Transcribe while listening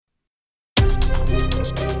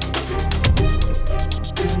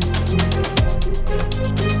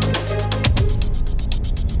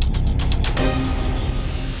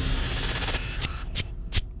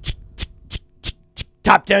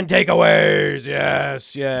Top 10 takeaways.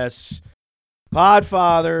 Yes, yes.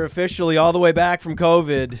 Podfather officially all the way back from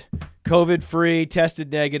COVID. COVID-free,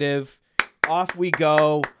 tested negative. Off we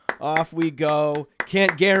go. Off we go.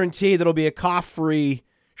 Can't guarantee that it'll be a cough-free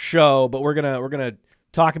show, but we're gonna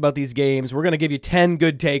talk about these games. We're gonna give you 10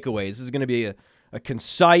 good takeaways. This is gonna be a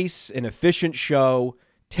concise and efficient show.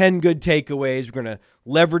 10 good takeaways. We're gonna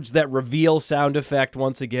leverage that reveal sound effect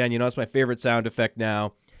once again. You know, it's my favorite sound effect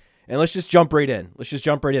now. And let's just jump right in.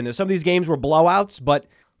 There's some of these games were blowouts, but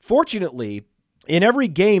fortunately, in every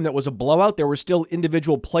game that was a blowout, there were still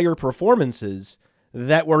individual player performances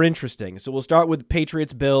that were interesting. So we'll start with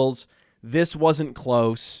Patriots-Bills. This wasn't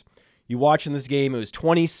close. You watching this game, it was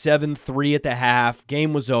 27-3 at the half.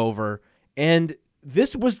 Game was over. And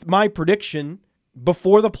this was my prediction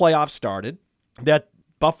before the playoffs started, that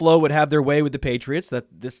Buffalo would have their way with the Patriots, that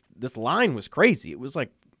this line was crazy. It was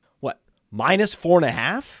like, what,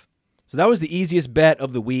 -4.5? So that was the easiest bet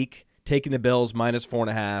of the week, taking the Bills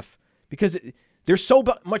 -4.5, because they're so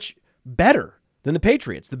much better than the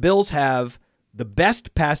Patriots. The Bills have the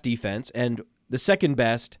best pass defense and the second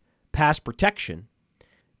best pass protection,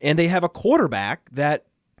 and they have a quarterback that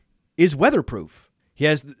is weatherproof. He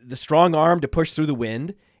has the strong arm to push through the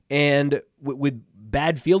wind, and with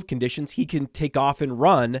bad field conditions, he can take off and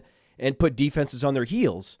run and put defenses on their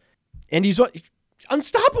heels. And he's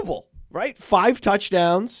unstoppable, right? 5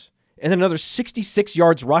 touchdowns and then another 66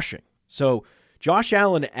 yards rushing. So Josh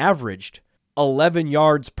Allen averaged 11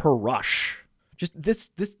 yards per rush. Just this,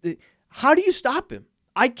 how do you stop him?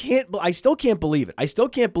 I still can't believe it. I still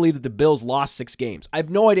can't believe that the Bills lost 6 games. I have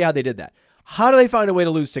no idea how they did that. How do they find a way to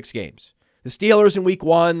lose 6 games? The Steelers in week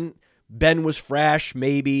 1, Ben was fresh,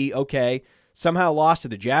 maybe, okay. Somehow lost to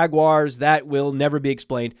the Jaguars. That will never be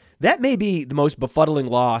explained. That may be the most befuddling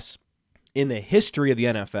loss in the history of the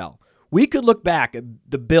NFL. We could look back at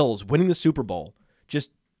the Bills winning the Super Bowl,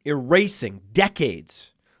 just erasing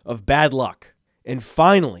decades of bad luck, and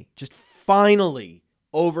finally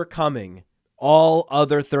overcoming all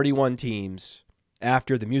other 31 teams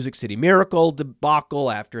after the Music City Miracle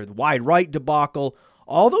debacle, after the wide right debacle.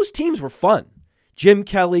 All those teams were fun. Jim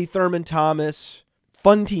Kelly, Thurman Thomas,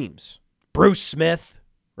 fun teams. Bruce Smith,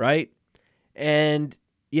 right? And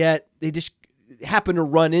yet they just happened to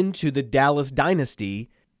run into the Dallas dynasty.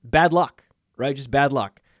 Bad luck, right? Just bad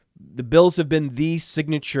luck. The Bills have been the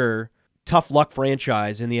signature tough luck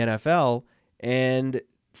franchise in the NFL, and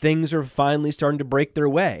things are finally starting to break their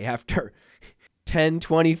way after 10,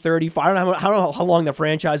 20, 30, I don't know how long the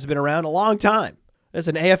franchise has been around, a long time. It's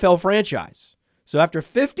an AFL franchise. So after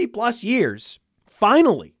 50 plus years,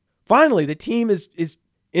 finally, the team is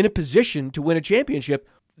in a position to win a championship.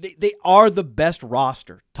 They are the best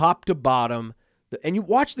roster, top to bottom. And you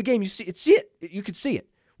watch the game, you can see it.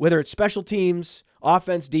 Whether it's special teams,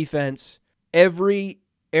 offense, defense, every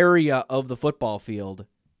area of the football field,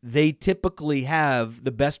 they typically have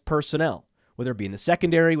the best personnel. Whether it be in the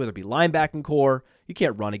secondary, whether it be linebacking core, you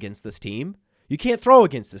can't run against this team. You can't throw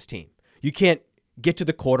against this team. You can't get to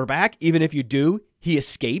the quarterback. Even if you do, he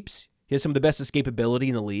escapes. He has some of the best escapability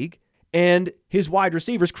in the league. And his wide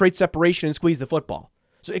receivers create separation and squeeze the football.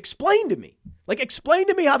 So explain to me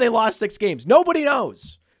how they lost 6 games. Nobody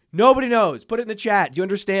knows. Put it in the chat. Do you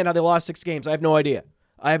understand how they lost 6 games? I have no idea.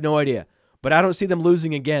 But I don't see them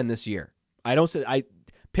losing again this year. I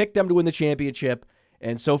picked them to win the championship,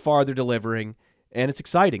 and so far they're delivering, and it's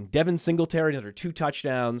exciting. Devin Singletary, another 2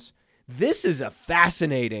 touchdowns. This is a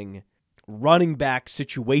fascinating running back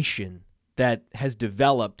situation that has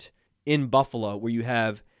developed in Buffalo, where you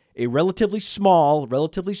have a relatively small,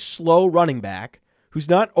 relatively slow running back who's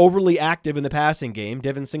not overly active in the passing game.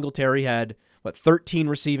 Devin Singletary had, 13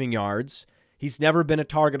 receiving yards. He's never been a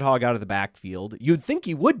target hog out of the backfield. You'd think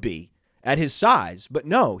he would be at his size, but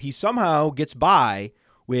no, he somehow gets by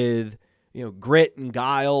with grit and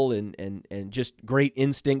guile and just great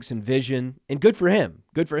instincts and vision. And good for him.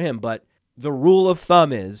 But the rule of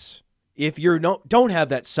thumb is, if you don't have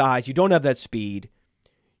that size, you don't have that speed,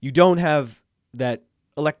 you don't have that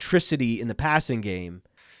electricity in the passing game,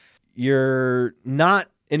 you're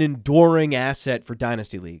not an enduring asset for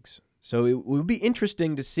dynasty leagues. So it would be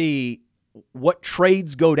interesting to see what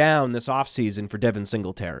trades go down this offseason for Devin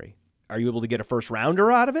Singletary. Are you able to get a first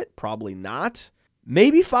rounder out of it? Probably not.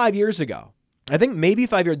 Maybe 5 years ago. I think maybe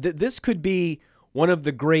 5 years. This could be one of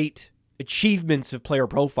the great achievements of Player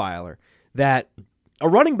Profiler, that a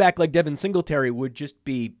running back like Devin Singletary would just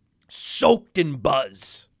be soaked in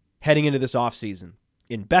buzz heading into this offseason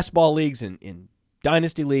in best ball leagues and in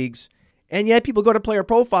dynasty leagues. And yet people go to Player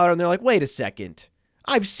Profiler and they're like, wait a second.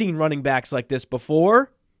 I've seen running backs like this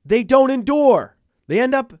before. They don't endure. They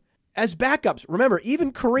end up as backups. Remember,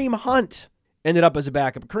 even Kareem Hunt ended up as a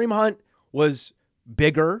backup. Kareem Hunt was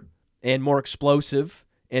bigger and more explosive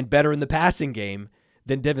and better in the passing game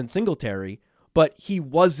than Devin Singletary, but he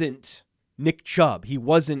wasn't Nick Chubb. He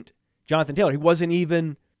wasn't Jonathan Taylor. He wasn't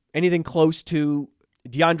even anything close to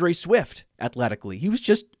DeAndre Swift athletically. He was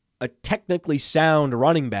just a technically sound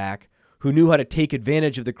running back who knew how to take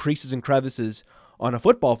advantage of the creases and crevices on a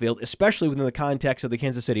football field, especially within the context of the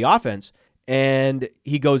Kansas City offense. And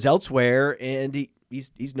he goes elsewhere, and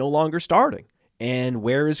he's no longer starting. And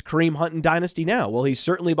where is Kareem Hunt in Dynasty now? Well, he's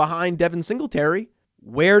certainly behind Devin Singletary.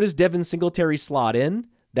 Where does Devin Singletary slot in?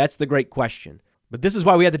 That's the great question. But this is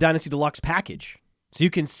why we had the Dynasty Deluxe package. So you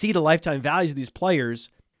can see the lifetime values of these players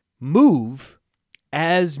move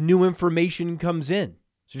as new information comes in.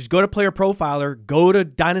 So just go to Player Profiler, go to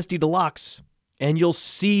Dynasty Deluxe, and you'll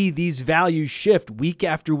see these values shift week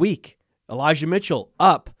after week. Elijah Mitchell,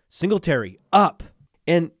 up. Singletary, up.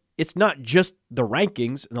 And it's not just the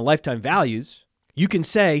rankings and the lifetime values. You can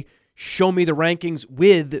say, show me the rankings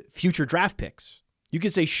with future draft picks. You can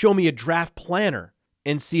say, show me a draft planner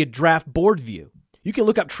and see a draft board view. You can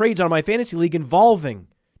look up trades on my fantasy league involving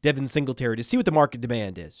Devin Singletary to see what the market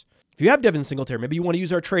demand is. If you have Devin Singletary, maybe you want to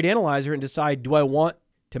use our trade analyzer and decide, do I want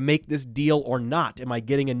to make this deal or not? Am I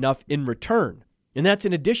getting enough in return? And that's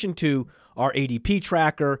in addition to our ADP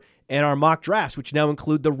tracker and our mock drafts, which now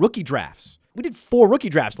include the rookie drafts. We did 4 rookie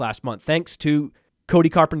drafts last month, thanks to Cody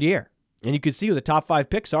Carpentier. And you can see who the top 5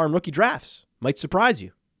 picks are in rookie drafts. Might surprise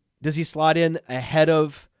you. Does he slot in ahead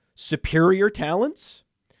of superior talents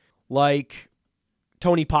like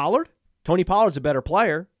Tony Pollard? Tony Pollard's a better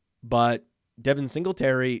player, but Devin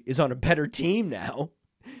Singletary is on a better team now.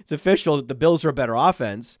 It's official that the Bills are a better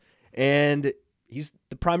offense, and he's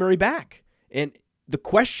the primary back. And the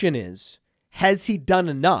question is, has he done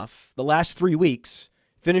enough the last 3 weeks,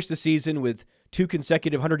 finished the season with 2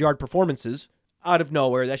 consecutive 100-yard performances out of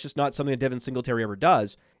nowhere? That's just not something that Devin Singletary ever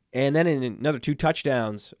does. And then in another 2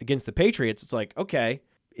 touchdowns against the Patriots, it's like, okay,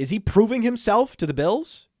 is he proving himself to the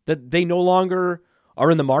Bills that they no longer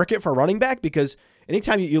are in the market for a running back? Because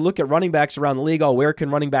anytime you look at running backs around the league, oh, where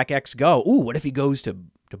can running back X go? Ooh, what if he goes to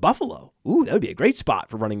Buffalo? Ooh, that would be a great spot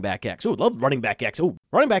for running back X. Ooh, love running back X. Ooh,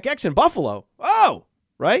 running back X in Buffalo. Oh,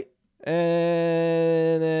 right?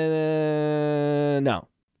 And no,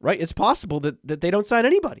 right? It's possible that they don't sign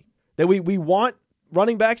anybody. That we want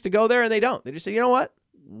running backs to go there and they don't. They just say, you know what?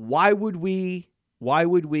 Why would we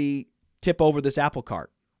tip over this apple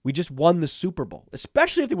cart? We just won the Super Bowl,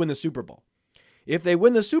 especially if they win the Super Bowl. If they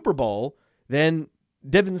win the Super Bowl, then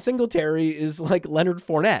Devin Singletary is like Leonard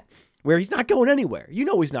Fournette, where he's not going anywhere. You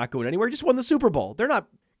know he's not going anywhere. He just won the Super Bowl. They're not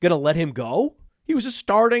going to let him go. He was a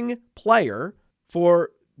starting player for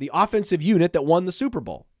the offensive unit that won the Super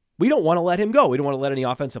Bowl. We don't want to let him go. We don't want to let any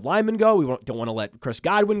offensive linemen go. We don't want to let Chris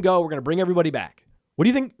Godwin go. We're going to bring everybody back. What do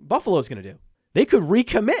you think Buffalo's going to do? They could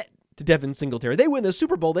recommit to Devin Singletary. They win the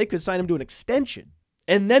Super Bowl. They could sign him to an extension.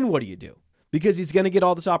 And then what do you do? Because he's going to get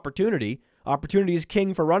all this opportunity. Opportunity is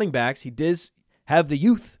king for running backs. He does have the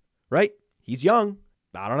youth, right? He's young.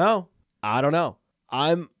 I don't know.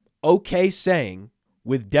 I'm okay saying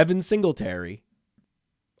with Devin Singletary,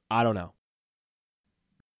 I don't know.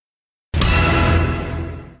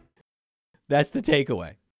 That's the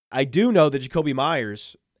takeaway. I do know that Jacoby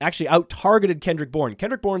Myers actually out-targeted Kendrick Bourne.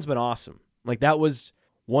 Kendrick Bourne's been awesome. Like, that was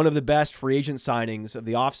one of the best free agent signings of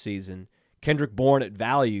the offseason. Kendrick Bourne at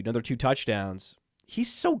value, another 2 touchdowns.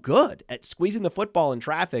 He's so good at squeezing the football in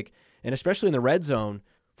traffic, and especially in the red zone,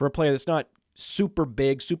 for a player that's not super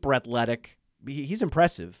big, super athletic. He's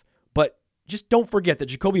impressive. But just don't forget that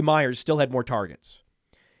Jacoby Myers still had more targets.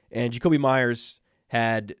 And Jacoby Myers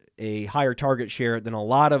had a higher target share than a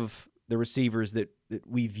lot of the receivers that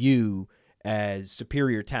we view as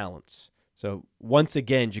superior talents. So once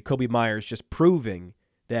again, Jacoby Myers just proving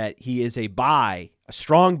that he is a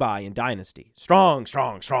strong buy in Dynasty. Strong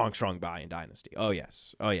buy in Dynasty. Oh,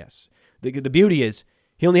 yes. The beauty is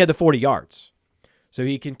he only had the 40 yards. So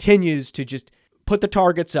he continues to just put the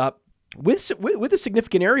targets up with a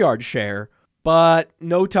significant air yard share, but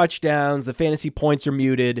no touchdowns. The fantasy points are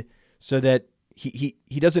muted so that he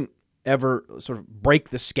doesn't ever sort of break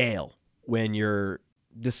the scale when you're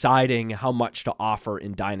deciding how much to offer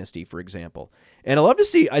in Dynasty, for example. And I love to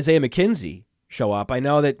see Isaiah McKenzie show up. I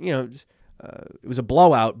know that, it was a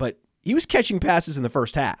blowout, but he was catching passes in the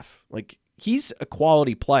first half. Like, he's a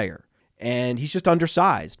quality player, and he's just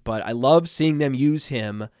undersized. But I love seeing them use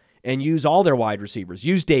him and use all their wide receivers.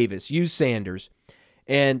 Use Davis, use Sanders.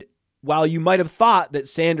 And while you might have thought that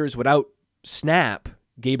Sanders would out-snap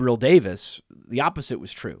Gabriel Davis, the opposite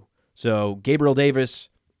was true. So Gabriel Davis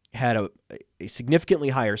had a significantly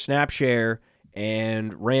higher snap share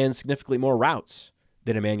and ran significantly more routes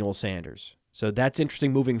than Emmanuel Sanders. So that's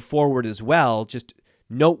interesting moving forward as well. Just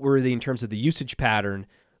noteworthy in terms of the usage pattern.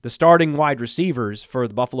 The starting wide receivers for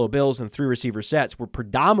the Buffalo Bills and 3 receiver sets were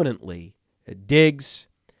predominantly Diggs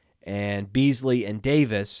and Beasley and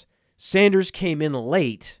Davis. Sanders came in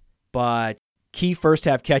late, but key first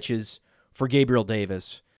half catches for Gabriel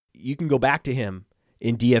Davis. You can go back to him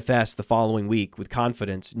in DFS the following week with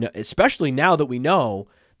confidence, especially now that we know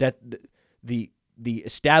that the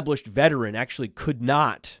established veteran actually could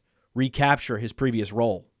not recapture his previous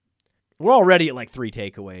role. We're already at like 3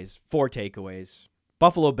 takeaways, 4 takeaways.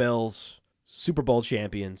 Buffalo Bills, Super Bowl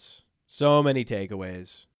champions. So many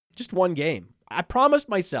takeaways. Just one game. I promised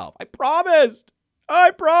myself. I promised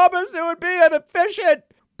it would be an efficient,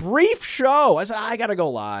 brief show. I said, I got to go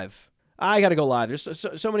live. There's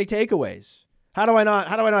so many takeaways. How do I not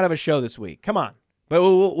have a show this week? Come on. But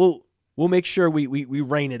we'll make sure we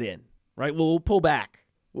rein it in, right? We'll pull back.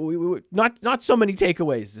 Not so many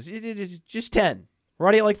takeaways. Just 10. We're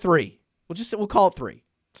already at like 3. We'll call it 3.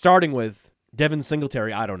 Starting with Devin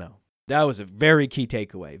Singletary, I don't know. That was a very key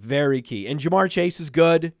takeaway. Very key. And Jamar Chase is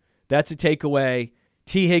good. That's a takeaway.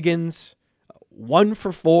 T. Higgins, 1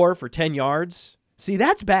 for 4 for 10 yards. See,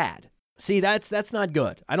 that's bad. See, that's not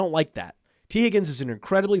good. I don't like that. T. Higgins is an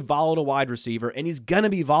incredibly volatile wide receiver, and he's going to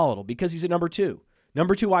be volatile because he's a number 2.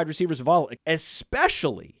 Number 2 wide receivers are volatile,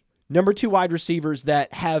 especially number 2 wide receivers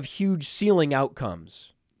that have huge ceiling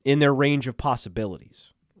outcomes in their range of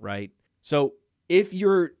possibilities, right? So if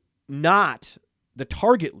you're not the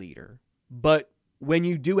target leader, but when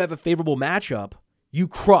you do have a favorable matchup, you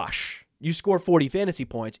crush. You score 40 fantasy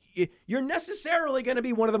points. You're necessarily going to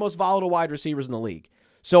be one of the most volatile wide receivers in the league.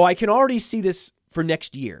 So I can already see this for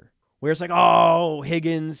next year, where it's like, oh,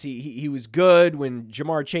 Higgins, he was good when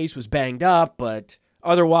Jamar Chase was banged up, but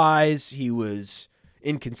otherwise he was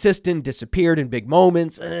inconsistent, disappeared in big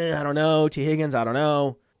moments. I don't know. T. Higgins, I don't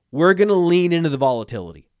know. We're going to lean into the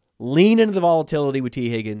volatility. Lean into the volatility with T.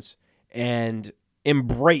 Higgins and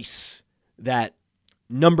embrace that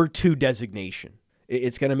number 2 designation.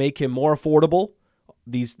 It's going to make him more affordable,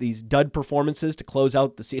 these dud performances to close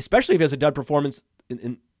out the season, especially if he has a dud performance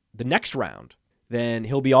in the next round, then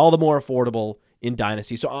he'll be all the more affordable in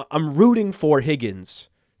Dynasty. So I'm rooting for Higgins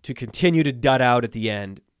to continue to dud out at the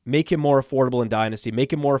end, make him more affordable in Dynasty,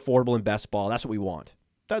 make him more affordable in Best Ball. That's what we want.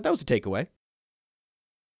 That was a takeaway.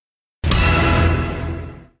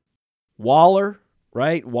 Waller,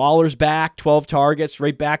 right? Waller's back, 12 targets,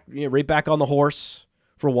 right back on the horse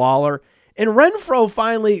for Waller. And Renfrow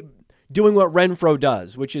finally doing what Renfrow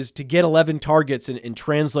does, which is to get 11 targets and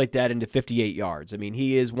translate that into 58 yards. I mean,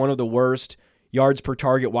 he is one of the worst yards per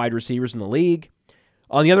target wide receivers in the league.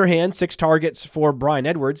 On the other hand, 6 targets for Bryan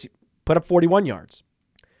Edwards, put up 41 yards.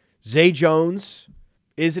 Zay Jones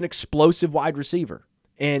is an explosive wide receiver,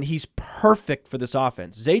 and he's perfect for this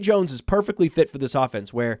offense. Zay Jones is perfectly fit for this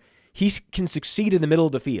offense where he can succeed in the middle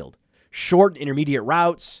of the field. Short, intermediate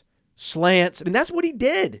routes, slants. I mean, that's what he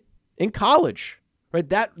did in college, right?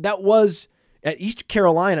 That was, at East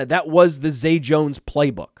Carolina, that was the Zay Jones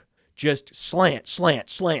playbook. Just slant,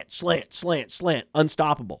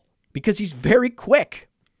 unstoppable. Because he's very quick.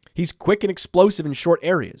 He's quick and explosive in short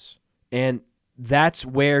areas. And that's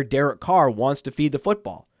where Derek Carr wants to feed the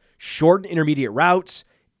football. Short and intermediate routes,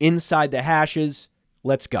 inside the hashes,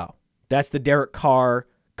 let's go. That's the Derek Carr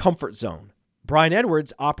comfort zone. Bryan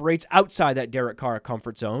Edwards operates outside that Derek Carr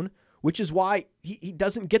comfort zone, which is why he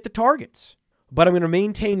doesn't get the targets. But I'm going to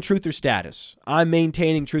maintain truth or status. I'm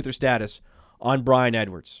maintaining truth or status on Bryan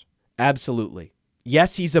Edwards. Absolutely.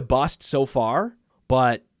 Yes, he's a bust so far,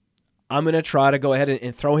 but I'm going to try to go ahead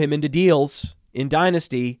and throw him into deals in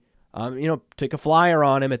Dynasty. Take a flyer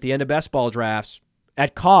on him at the end of best ball drafts.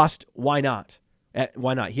 At cost, why not?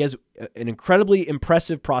 Why not? He has an incredibly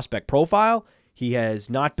impressive prospect profile. He has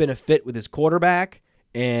not been a fit with his quarterback.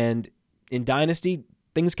 And in Dynasty,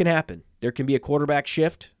 things can happen. There can be a quarterback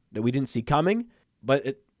shift that we didn't see coming.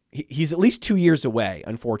 But he's at least 2 years away,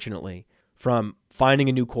 unfortunately, from finding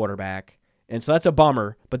a new quarterback. And so that's a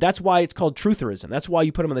bummer. But that's why it's called trutherism. That's why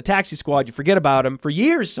you put him on the taxi squad. You forget about him for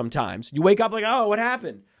years sometimes. You wake up like, oh, what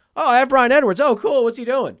happened? Oh, I have Bryan Edwards. Oh, cool. What's he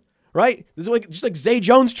doing? Right? This is just like Zay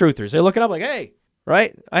Jones truthers. They're looking up like, hey,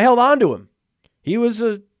 right? I held on to him. He was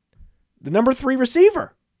the number 3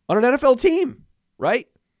 receiver on an NFL team, right?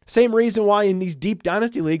 Same reason why in these deep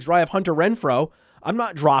dynasty leagues where I have Hunter Renfrow, I'm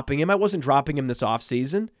not dropping him. I wasn't dropping him this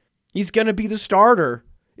offseason. He's going to be the starter.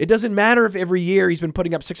 It doesn't matter if every year he's been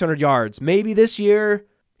putting up 600 yards. Maybe this year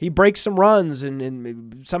he breaks some runs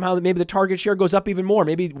and somehow maybe the target share goes up even more.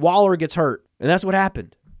 Maybe Waller gets hurt. And that's what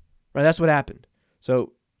happened. Right? That's what happened.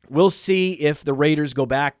 So we'll see if the Raiders go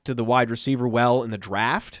back to the wide receiver well in the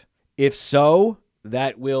draft. If so,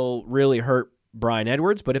 that will really hurt Bryan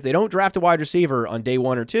Edwards. But if they don't draft a wide receiver on day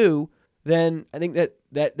 1 or 2, then I think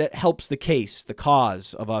that helps the case, the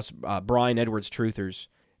cause of us Bryan Edwards truthers.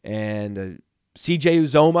 And CJ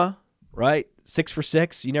Uzoma, right? 6 for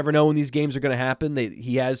 6. You never know when these games are going to happen.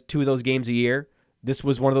 He has 2 of those games a year. This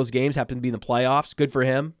was one of those games, happened to be in the playoffs. Good for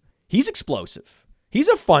him. He's explosive. He's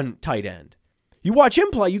a fun tight end. You watch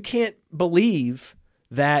him play, you can't believe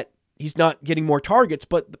that he's not getting more targets,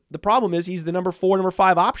 but the problem is he's the number 4, number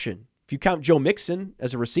 5 option. If you count Joe Mixon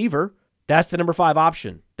as a receiver, that's the number 5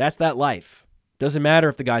 option. That's that life. Doesn't matter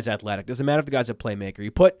if the guy's athletic. Doesn't matter if the guy's a playmaker.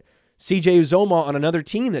 You put CJ Uzoma on another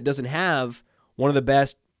team that doesn't have one of the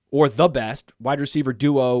best or the best wide receiver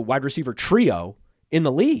duo, wide receiver trio in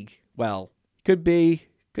the league. Well, could be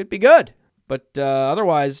good. But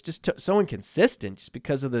otherwise, just so inconsistent just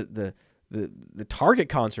because of the target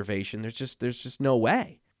conservation. There's just no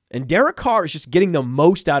way. And Derek Carr is just getting the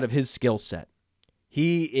most out of his skill set.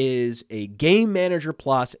 He is a game manager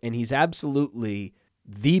plus, and he's absolutely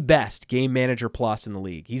the best game manager plus in the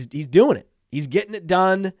league. He's doing it. He's getting it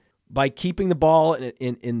done by keeping the ball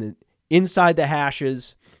in the inside the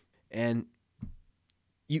hashes. And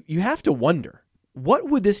you have to wonder, what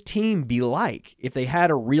would this team be like if they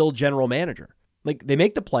had a real general manager? Like, they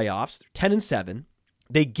make the playoffs, they're 10-7.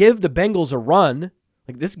 They give the Bengals a run.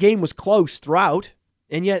 Like, this game was close throughout,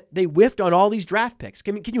 and yet they whiffed on all these draft picks.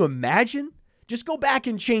 Can you imagine? Just go back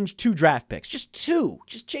and change 2 draft picks. Just 2.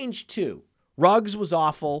 Just change 2. Ruggs was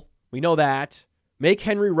awful. We know that. Make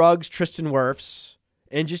Henry Ruggs Tristan Wirfs,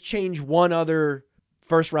 and just change 1 other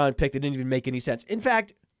first-round pick that didn't even make any sense. In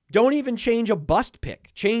fact, don't even change a bust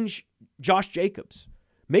pick. Change Josh Jacobs.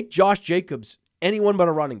 Make Josh Jacobs anyone but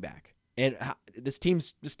a running back. And this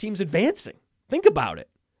team's advancing. Think about it.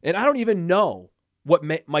 And I don't even know what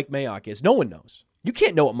Mike Mayock is. No one knows. You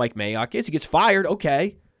can't know what Mike Mayock is. He gets fired,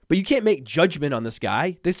 okay. But you can't make judgment on this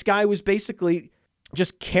guy. This guy was basically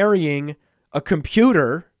just carrying a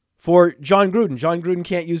computer for John Gruden. John Gruden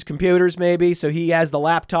can't use computers maybe, so he has the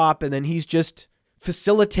laptop, and then he's just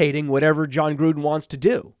facilitating whatever John Gruden wants to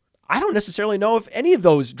do. I don't necessarily know if any of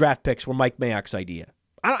those draft picks were Mike Mayock's idea.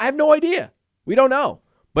 I have no idea. We don't know.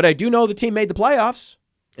 But I do know the team made the playoffs,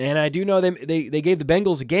 and I do know they gave the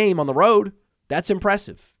Bengals a game on the road. That's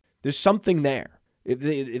impressive. There's something there.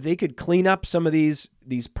 If they could clean up some of these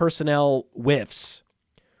personnel whiffs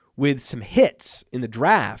with some hits in the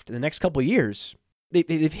draft in the next couple of years,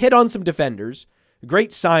 they've hit on some defenders. A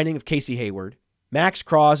great signing of Casey Hayward. Max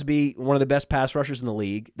Crosby, one of the best pass rushers in the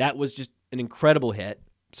league. That was just an incredible hit.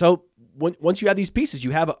 So once you have these pieces,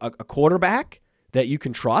 you have a quarterback that you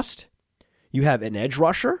can trust. You have an edge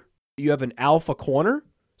rusher. You have an alpha corner.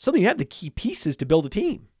 Suddenly you have the key pieces to build a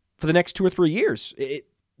team for the next 2 or 3 years.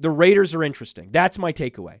 The Raiders are interesting. That's my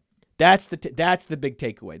takeaway. That's the big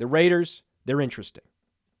takeaway. The Raiders, they're interesting.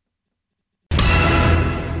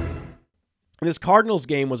 This Cardinals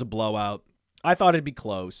game was a blowout. I thought it'd be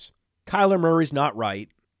close. Kyler Murray's not right?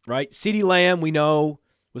 CeeDee Lamb, we know,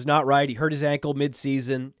 was not right. He hurt his ankle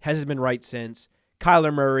midseason. Hasn't been right since.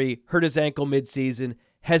 Kyler Murray hurt his ankle midseason.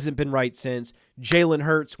 Hasn't been right since. Jalen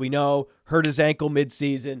Hurts, we know, hurt his ankle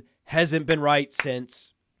midseason. Hasn't been right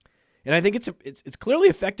since. And I think it's clearly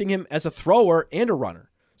affecting him as a thrower and a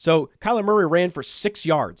runner. So Kyler Murray ran for 6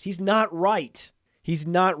 yards. He's not right. He's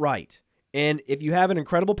not right. And if you have an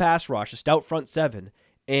incredible pass rush, a stout front seven,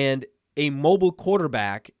 and a mobile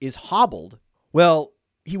quarterback is hobbled, well,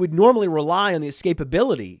 he would normally rely on the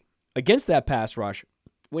escapability against that pass rush.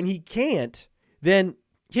 When he can't, then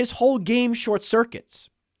his whole game short circuits.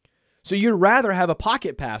 So you'd rather have a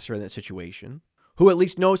pocket passer in that situation who at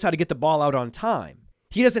least knows how to get the ball out on time.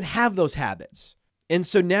 He doesn't have those habits. And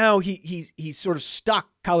so now he's sort of stuck.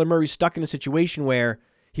 Kyler Murray's stuck in a situation where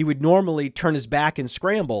he would normally turn his back and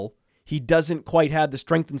scramble. He doesn't quite have the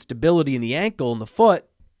strength and stability in the ankle and the foot,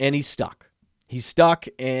 and he's stuck. He's stuck,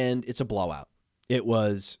 and it's a blowout. It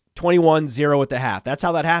was 21-0 at the half. That's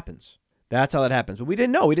how that happens. That's how that happens. But we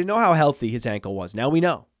didn't know. We didn't know how healthy his ankle was. Now we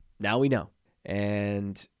know. Now we know.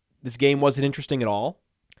 And this game wasn't interesting at all,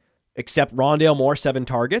 except Rondale Moore, 7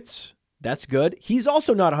 targets. That's good. He's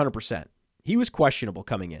also not 100%. He was questionable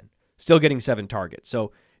coming in, still getting 7 targets.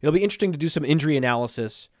 So it'll be interesting to do some injury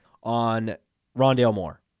analysis on Rondale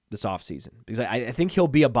Moore this offseason, because I think he'll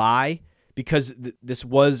be a buy because this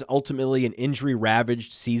was ultimately an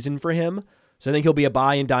injury-ravaged season for him. So I think he'll be a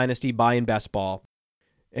buy in Dynasty, buy in Best Ball.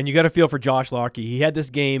 And you got to feel for Josh Larkey. He had this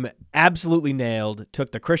game absolutely nailed.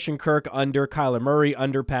 Took the Christian Kirk under, Kyler Murray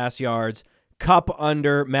under pass yards, Kupp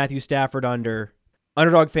under, Matthew Stafford under.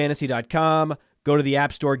 UnderdogFantasy.com. Go to the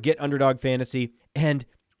App Store, get Underdog Fantasy, and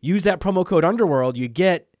use that promo code Underworld. You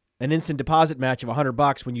get an instant deposit match of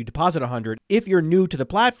 $100 when you deposit $100 if you're new to the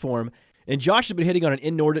platform. And Josh has been hitting on an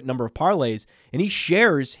inordinate number of parlays, and he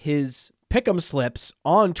shares his pick'em slips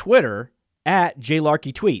on Twitter at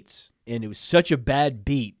JLarkyTweets. And it was such a bad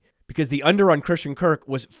beat because the under on Christian Kirk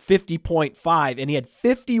was 50.5, and he had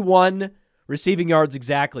 51 receiving yards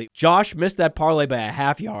exactly. Josh missed that parlay by a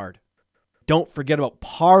half yard. Don't forget about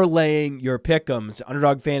parlaying your pick'ems.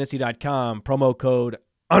 UnderdogFantasy.com, promo code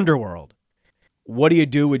Underworld. What do you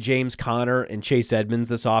do with James Conner and Chase Edmonds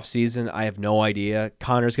this offseason? I have no idea.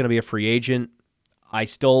 Conner's going to be a free agent. I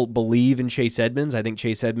still believe in Chase Edmonds. I think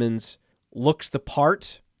Chase Edmonds looks the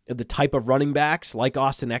part of the type of running backs like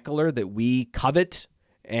Austin Eckler that we covet,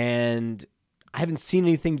 and I haven't seen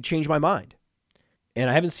anything to change my mind. And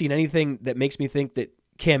I haven't seen anything that makes me think that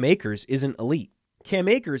Cam Akers isn't elite. Cam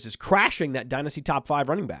Akers is crashing that dynasty top 5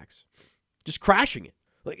 running backs. Just crashing it.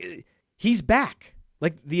 Like, he's back.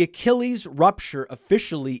 Like, the Achilles rupture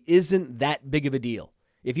officially isn't that big of a deal.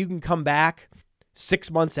 If you can come back 6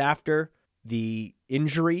 months after the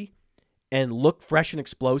injury and look fresh and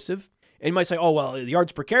explosive, and you might say, oh, well, the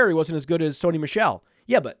yards per carry wasn't as good as Sony Michel.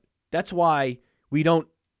 Yeah, but that's why we don't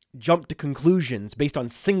jump to conclusions based on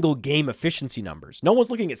single game efficiency numbers. No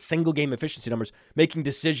one's looking at single game efficiency numbers, making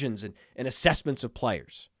decisions and assessments of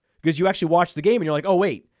players. Because you actually watch the game and you're like, oh,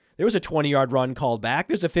 wait, there was a 20-yard run called back.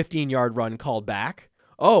 There's a 15-yard run called back.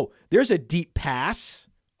 Oh, there's a deep pass.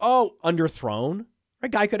 Oh, underthrown. A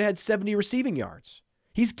guy could have had 70 receiving yards.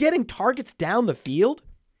 He's getting targets down the field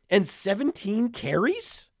and 17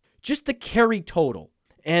 carries? Just the carry total.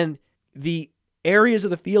 And the areas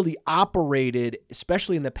of the field he operated,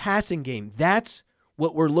 especially in the passing game, that's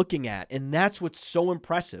what we're looking at. And that's what's so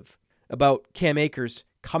impressive about Cam Akers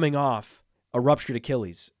coming off a ruptured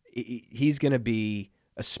Achilles. He's going to be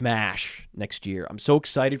a smash next year. I'm so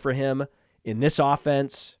excited for him in this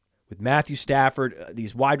offense with Matthew Stafford,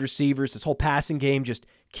 these wide receivers, this whole passing game, just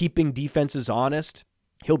keeping defenses honest.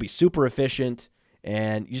 He'll be super efficient,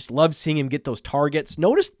 and you just love seeing him get those targets.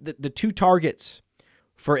 Notice the 2 targets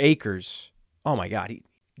for Akers. Oh, my God. He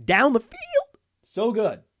down the field. So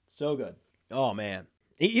good. So good. Oh, man.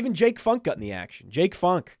 Even Jake Funk got in the action. Jake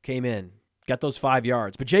Funk came in, got those 5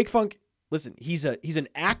 yards. But Jake Funk, listen, he's an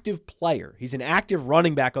active player. He's an active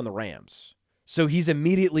running back on the Rams. So he's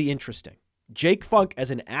immediately interesting. Jake Funk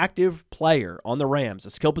as an active player on the Rams, a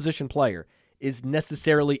skill position player, is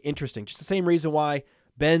necessarily interesting. Just the same reason why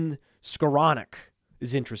Ben Skoranek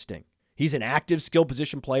is interesting. He's an active skill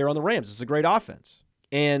position player on the Rams. It's a great offense.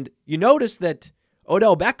 And you notice that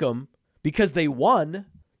Odell Beckham, because they won,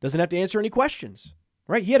 doesn't have to answer any questions,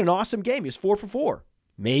 right? He had an awesome game. He was 4 for 4.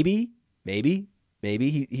 Maybe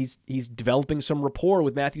he's developing some rapport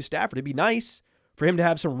with Matthew Stafford. It'd be nice for him to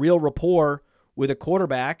have some real rapport with a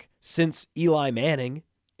quarterback since Eli Manning.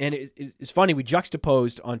 And it's funny, we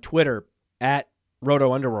juxtaposed on Twitter at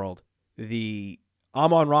Roto Underworld the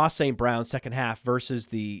Amon-Ra St. Brown second half versus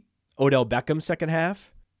the Odell Beckham second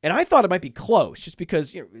half. And I thought it might be close just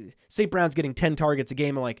because St. Brown's getting 10 targets a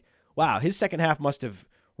game. I'm like, wow, his second half must have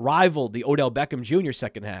rivaled the Odell Beckham Jr.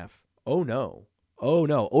 second half. Oh, no.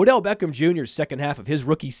 Odell Beckham Jr.'s second half of his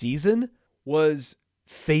rookie season was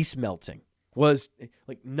face-melting. Was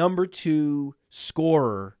like number 2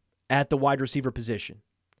 scorer at the wide receiver position.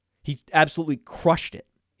 He absolutely crushed it.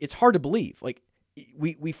 It's hard to believe. Like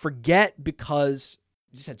we forget because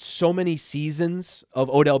we just had so many seasons of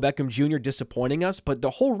Odell Beckham Jr. disappointing us. But the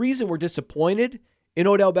whole reason we're disappointed in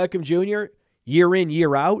Odell Beckham Jr. year in,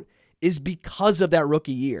 year out is because of that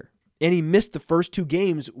rookie year. And he missed the first 2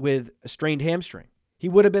 games with a strained hamstring. He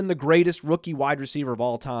would have been the greatest rookie wide receiver of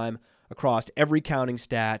all time across every counting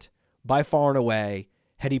stat, by far and away,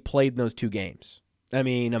 had he played in those 2 games. I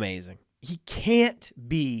mean, amazing. He can't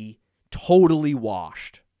be totally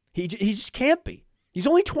washed. He just can't be. He's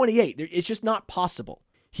only 28. It's just not possible.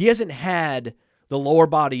 He hasn't had the lower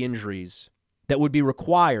body injuries that would be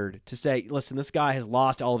required to say, listen, this guy has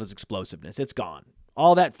lost all of his explosiveness. It's gone.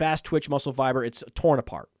 All that fast twitch muscle fiber, it's torn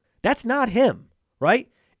apart. That's not him, right?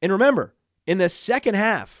 And remember, in the second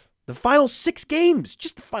half, the final 6 games,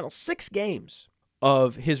 just the final 6 games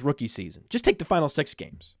of his rookie season. Just take the final 6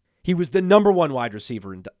 games. He was the number 1 wide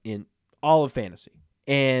receiver in all of fantasy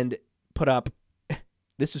and put up,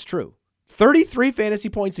 this is true, 33 fantasy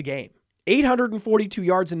points a game, 842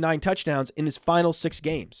 yards and 9 touchdowns in his final 6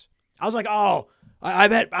 games. I was like, oh, I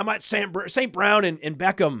bet St. Brown and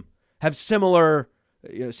Beckham have similar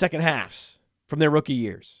second halves from their rookie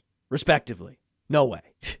years, respectively. No way.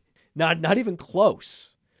 Not even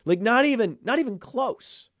close. Like, not even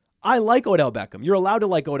close. I like Odell Beckham. You're allowed to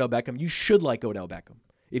like Odell Beckham. You should like Odell Beckham.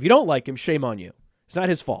 If you don't like him, shame on you. It's not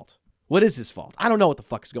his fault. What is his fault? I don't know what the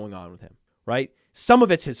fuck is going on with him, right? Some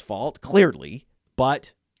of it's his fault, clearly,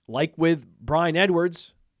 but like with Bryan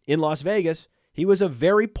Edwards in Las Vegas, he was a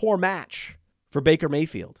very poor match for Baker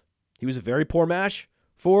Mayfield. He was a very poor match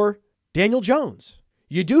for Daniel Jones.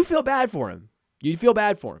 You do feel bad for him. You feel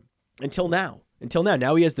bad for him until now.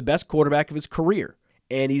 Now he has the best quarterback of his career,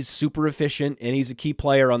 and he's super efficient, and he's a key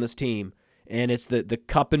player on this team, and it's the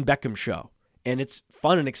Cup and Beckham show, and it's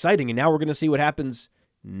fun and exciting, and now we're going to see what happens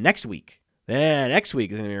next week. Next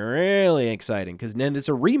week is going to be really exciting because then it's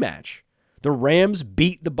a rematch. The Rams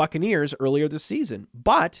beat the Buccaneers earlier this season,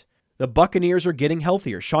 but the Buccaneers are getting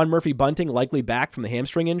healthier. Sean Murphy-Bunting likely back from the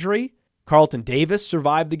hamstring injury. Carlton Davis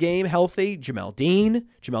survived the game healthy. Jamel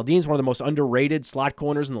Dean's one of the most underrated slot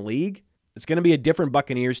corners in the league. It's going to be a different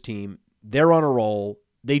Buccaneers team. They're on a roll.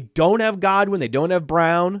 They don't have Godwin. They don't have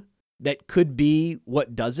Brown. That could be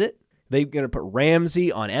what does it. They're going to put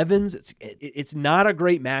Ramsey on Evans. It's not a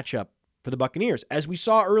great matchup for the Buccaneers, as we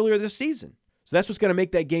saw earlier this season. So that's what's going to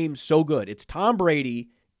make that game so good. It's Tom Brady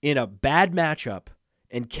in a bad matchup,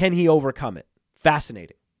 and can he overcome it?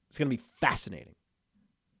 Fascinating. It's going to be fascinating.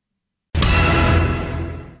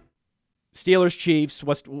 Steelers, Chiefs,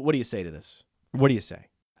 what do you say to this? What do you say?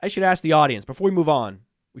 I should ask the audience. Before we move on,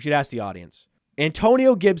 we should ask the audience.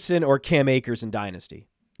 Antonio Gibson or Cam Akers in Dynasty?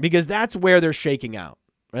 Because that's where they're shaking out.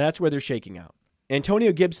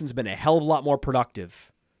 Antonio Gibson's been a hell of a lot more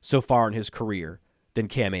productive so far in his career than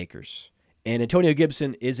Cam Akers. And Antonio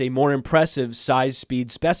Gibson is a more impressive size-speed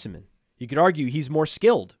specimen. You could argue he's more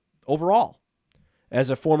skilled overall as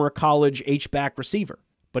a former college H-back receiver.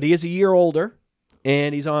 But he is a year older,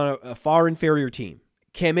 and he's on a far inferior team.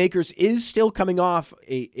 Cam Akers is still coming off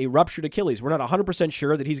a ruptured Achilles. We're not 100%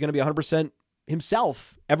 sure that he's going to be 100%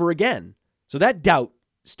 himself ever again. So that doubt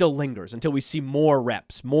still lingers until we see more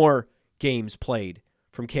reps, more games played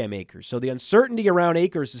from Cam Akers. So the uncertainty around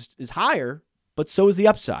Akers is higher, but so is the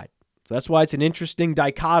upside. So that's why it's an interesting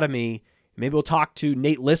dichotomy. Maybe we'll talk to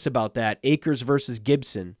Nate Liss about that, Akers versus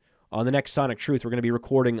Gibson, on the next Sonic Truth we're going to be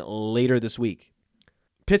recording later this week.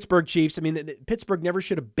 Pittsburgh Chiefs, Pittsburgh never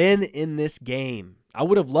should have been in this game. I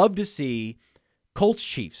would have loved to see Colts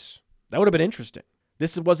Chiefs. That would have been interesting.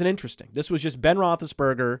 This wasn't interesting. This was just Ben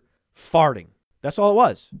Roethlisberger farting. That's all it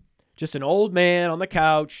was. Just an old man on the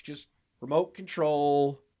couch, just remote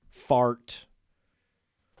control, fart.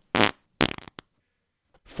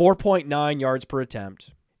 4.9 yards per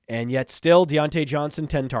attempt. And yet still Deontay Johnson,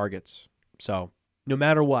 10 targets. So no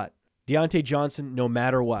matter what. Deontay Johnson, no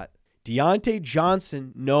matter what.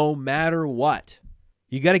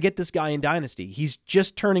 You got to get this guy in Dynasty. He's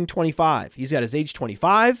just turning 25. He's got his age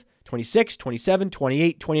 25, 26, 27,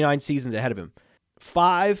 28, 29 seasons ahead of him.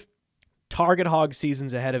 5 target hog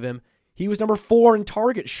seasons ahead of him. He was number 4 in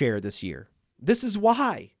target share this year. This is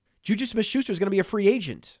why. Juju Smith-Schuster is going to be a free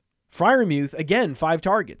agent. Freiermuth, again, 5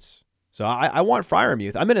 targets. So I want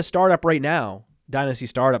Freiermuth. I'm in a startup right now, Dynasty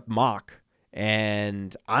startup mock,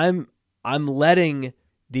 and I'm letting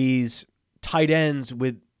these tight ends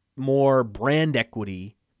with more brand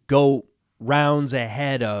equity go rounds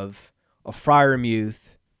ahead of a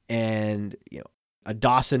Freiermuth and a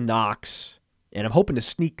Dawson Knox, and I'm hoping to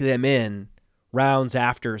sneak them in rounds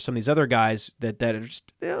after some of these other guys that are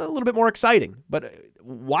just a little bit more exciting. But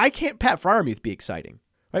why can't Pat Freiermuth be exciting?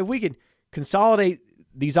 Right? If we could consolidate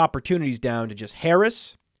these opportunities down to just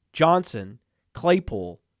Harris, Johnson,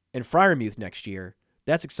 Claypool, and Freiermuth next year,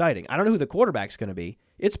 that's exciting. I don't know who the quarterback's going to be.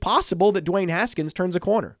 It's possible that Dwayne Haskins turns a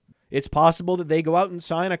corner. It's possible that they go out and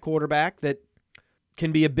sign a quarterback that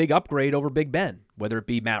can be a big upgrade over Big Ben, whether it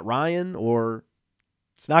be Matt Ryan or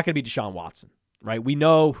it's not going to be Deshaun Watson, right? We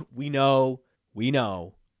know the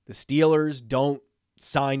Steelers don't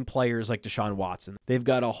sign players like Deshaun Watson. They've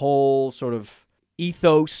got a whole sort of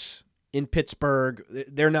ethos in Pittsburgh.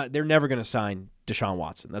 They're never going to sign Deshaun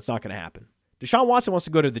Watson. That's not going to happen. Deshaun Watson wants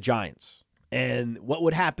to go to the Giants. And what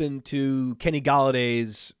would happen to Kenny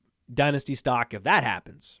Galladay's dynasty stock if that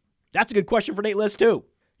happens? That's a good question for Nate Liss, too,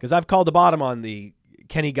 because I've called the bottom on the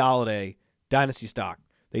Kenny Galladay dynasty stock.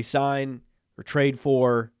 They sign or trade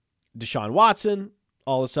for Deshaun Watson.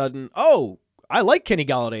 All of a sudden, I like Kenny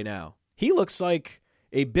Galladay now. He looks like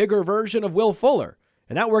a bigger version of Will Fuller.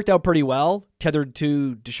 And that worked out pretty well, tethered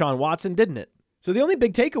to Deshaun Watson, didn't it? So the only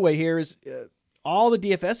big takeaway here is all the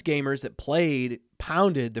DFS gamers that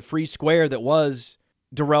pounded the free square that was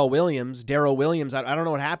Darrell Williams. I don't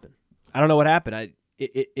know what happened.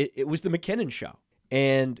 It was the McKinnon show.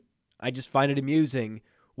 And I just find it amusing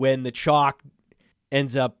when the chalk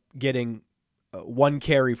ends up getting 1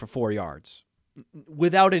 carry for 4 yards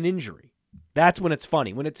without an injury. That's when it's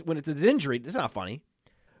funny. When it's an injury, it's not funny.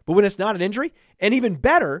 But when it's not an injury, and even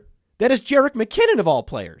better, that is Jerick McKinnon of all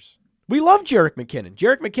players. We love Jerick McKinnon.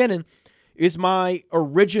 Jerick McKinnon is my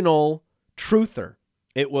original truther.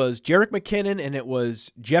 It was Jerick McKinnon and it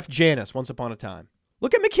was Jeff Janis once upon a time.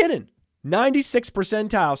 Look at McKinnon. 96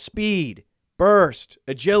 percentile speed, burst,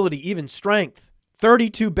 agility, even strength.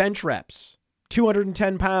 32 bench reps,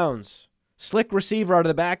 210 pounds. Slick receiver out of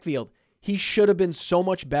the backfield. He should have been so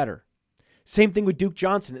much better. Same thing with Duke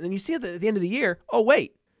Johnson. And then you see at the end of the year, oh,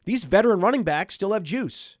 wait, these veteran running backs still have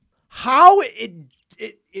juice. How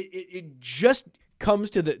it just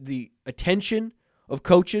comes to the attention of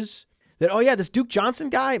coaches that, oh, yeah, this Duke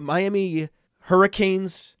Johnson guy, Miami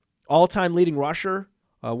Hurricanes all-time leading rusher,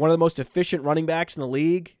 one of the most efficient running backs in the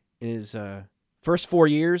league in his first 4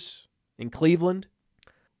 years in Cleveland.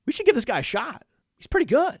 We should give this guy a shot. He's pretty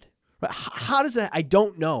good. How does it? I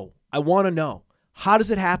don't know. I want to know. How does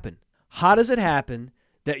it happen? How does it happen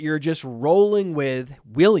that you're just rolling with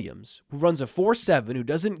Williams, who runs a 4.7, who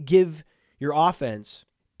doesn't give your offense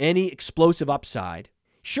any explosive upside?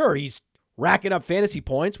 Sure, he's racking up fantasy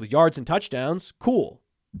points with yards and touchdowns. Cool,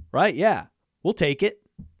 right? Yeah, we'll take it,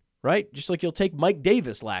 right? Just like you'll take Mike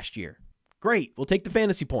Davis last year. Great, we'll take the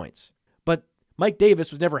fantasy points. But Mike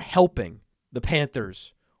Davis was never helping the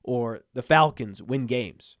Panthers or the Falcons win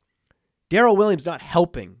games. Darrell Williams not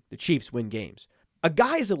helping the Chiefs win games. A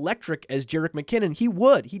guy as electric as Jerick McKinnon,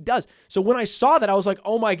 he does. So when I saw that, I was like,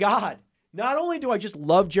 oh my God. Not only do I just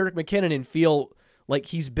love Jerick McKinnon and feel like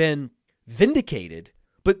he's been vindicated,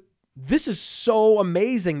 but this is so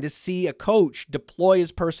amazing to see a coach deploy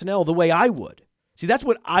his personnel the way I would. See, that's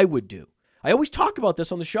what I would do. I always talk about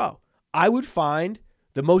this on the show. I would find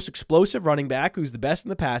the most explosive running back who's the best in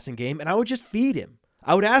the passing game, and I would just feed him.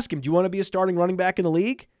 I would ask him, do you want to be a starting running back in the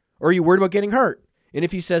league? Or are you worried about getting hurt? And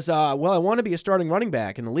if he says, well, I want to be a starting running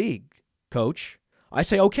back in the league, coach, I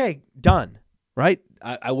say, okay, done, right?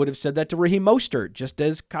 I would have said that to Raheem Mostert, just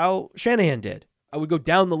as Kyle Shanahan did. I would go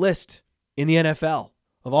down the list in the NFL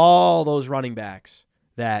of all those running backs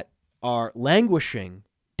that are languishing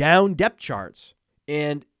down depth charts,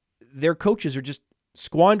 and their coaches are just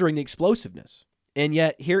squandering the explosiveness. And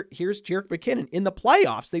yet here's Jerick McKinnon. In the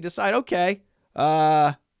playoffs, they decide, okay,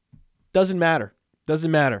 doesn't matter.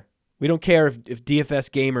 We don't care if DFS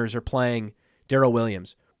gamers are playing Darrell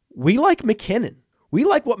Williams. We like McKinnon. We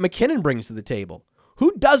like what McKinnon brings to the table.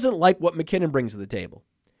 Who doesn't like what McKinnon brings to the table?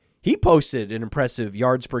 He posted an impressive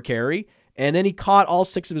yards per carry, and then he caught all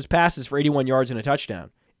 6 of his passes for 81 yards and a touchdown.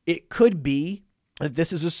 It could be that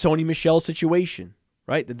this is a Sony Michel situation,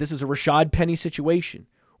 right? That this is a Rashad Penny situation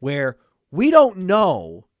where we don't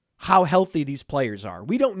know how healthy these players are.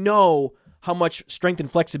 We don't know how much strength and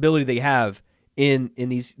flexibility they have in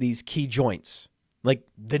these key joints, like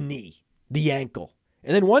the knee, the ankle.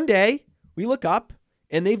 And then one day we look up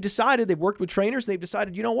and they've worked with trainers, they've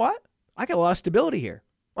decided, you know what? I got a lot of stability here.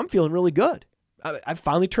 I'm feeling really good. I've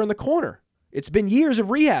finally turned the corner. It's been years of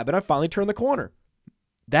rehab and I've finally turned the corner.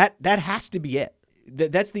 That has to be it.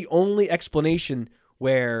 That's the only explanation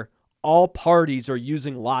where all parties are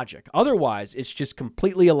using logic. Otherwise, it's just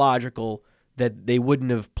completely illogical that they wouldn't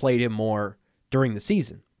have played him more during the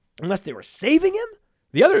season. Unless they were saving him.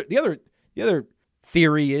 The other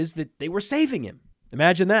theory is that they were saving him.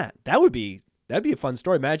 Imagine that. That'd be a fun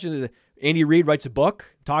story. Imagine that Andy Reid writes a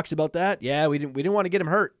book, talks about that. Yeah, we didn't want to get him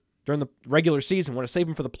hurt during the regular season. We want to save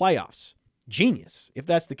him for the playoffs. Genius. If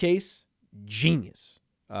that's the case, genius.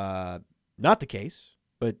 Not the case,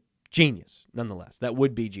 but genius nonetheless. That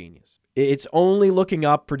would be genius. It's only looking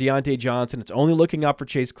up for Deontay Johnson. It's only looking up for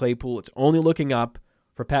Chase Claypool. It's only looking up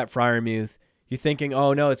for Pat Freiermuth. You're thinking,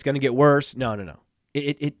 oh, no, it's going to get worse. No.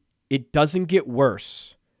 It doesn't get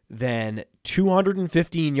worse than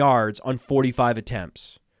 215 yards on 45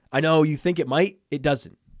 attempts. I know you think it might. It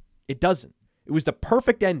doesn't. It was the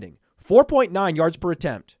perfect ending. 4.9 yards per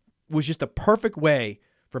attempt was just the perfect way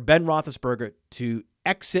for Ben Roethlisberger to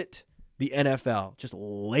exit the NFL. Just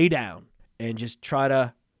lay down and just try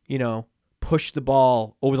to, push the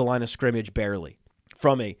ball over the line of scrimmage barely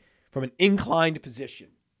from an inclined position.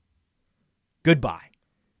 Goodbye.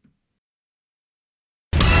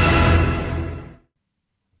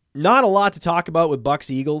 Not a lot to talk about with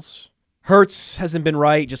Bucs-Eagles. Hurts hasn't been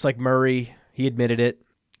right, just like Murray. He admitted it.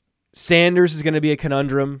 Sanders is going to be a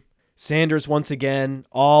conundrum. Sanders, once again,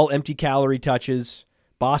 all empty calorie touches.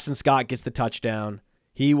 Boston Scott gets the touchdown.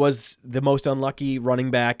 He was the most unlucky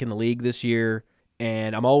running back in the league this year,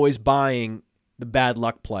 and I'm always buying the bad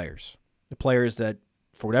luck players. The players that,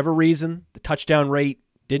 for whatever reason, the touchdown rate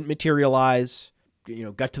didn't materialize,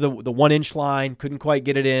 got to the 1-inch line, couldn't quite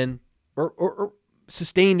get it in, or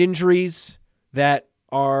sustained injuries that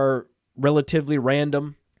are relatively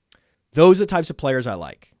random. Those are the types of players I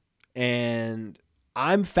like. And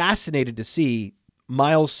I'm fascinated to see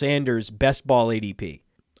Miles Sanders' best ball ADP.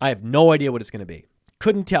 I have no idea what it's going to be.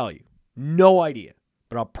 Couldn't tell you. No idea.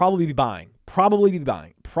 But I'll probably be buying. Probably.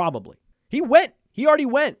 He already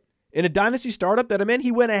went. In a Dynasty startup that I'm in,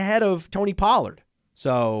 he went ahead of Tony Pollard.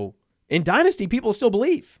 So in Dynasty, people still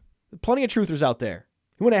believe. Plenty of truthers out there.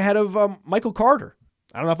 He went ahead of Michael Carter.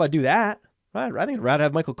 I don't know if I'd do that. I think I'd rather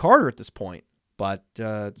have Michael Carter at this point. But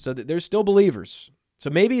so there's still believers. So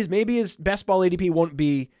maybe his best ball ADP won't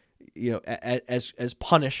be, as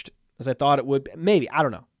punished as I thought it would. Maybe. I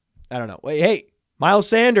don't know. Hey, Miles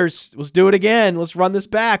Sanders, let's do it again. Let's run this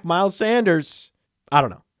back. Miles Sanders. I don't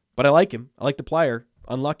know. But I like him. I like the player.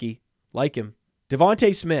 Unlucky. Like him.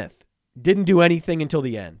 Devontae Smith didn't do anything until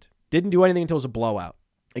the end. Didn't do anything until it was a blowout.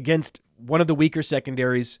 Against one of the weaker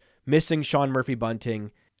secondaries, missing Sean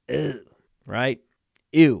Murphy-Bunting. Ugh. Right?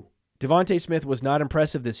 Ew. Devontae Smith was not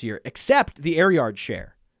impressive this year, except the air yard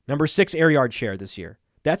share. Number 6 air yard share this year.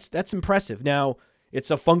 That's impressive. Now,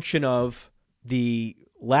 it's a function of the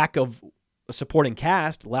lack of a supporting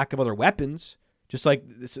cast, lack of other weapons. Just like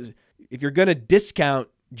this is, if you're going to discount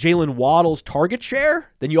Jalen Waddle's target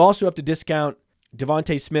share, then you also have to discount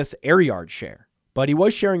Devontae Smith's air yard share. But he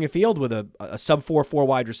was sharing a field with a sub 4-4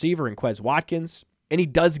 wide receiver in Quez Watkins, and he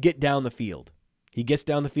does get down the field. He gets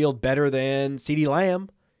down the field better than CeeDee Lamb.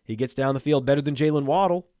 He gets down the field better than Jalen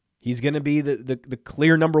Waddle. He's going to be the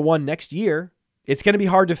clear number 1 next year. It's going to be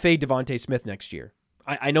hard to fade Devontae Smith next year.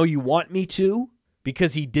 I know you want me to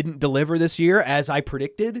because he didn't deliver this year as I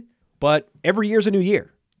predicted, but every year's a new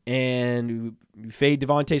year. And you fade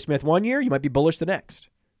Devontae Smith one year, you might be bullish the next.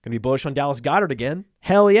 Going to be bullish on Dallas Goedert again?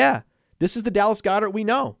 Hell yeah. This is the Dallas Goedert we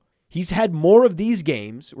know. He's had more of these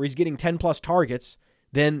games where he's getting 10-plus targets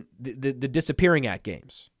than the disappearing at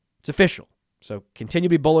games. It's official. So continue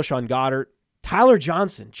to be bullish on Goddard. Tyler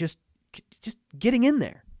Johnson, just getting in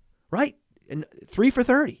there, right? And 3 for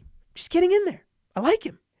 30. Just getting in there. I like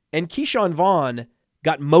him. And Keyshawn Vaughn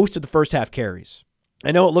got most of the first half carries.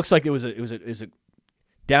 I know it looks like it was a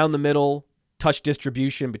down the middle touch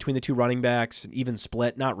distribution between the two running backs, an even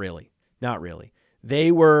split. Not really.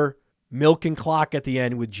 They were milk and clock at the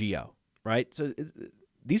end with Gio, right? So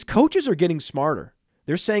these coaches are getting smarter.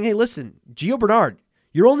 They're saying, hey, listen, Gio Bernard,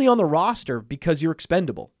 you're only on the roster because you're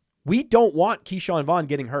expendable. We don't want Keyshawn Vaughn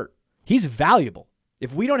getting hurt. He's valuable.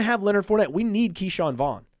 If we don't have Leonard Fournette, we need Keyshawn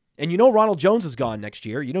Vaughn. And Ronald Jones is gone next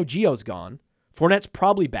year. Gio's gone. Fournette's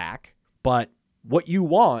probably back. But what you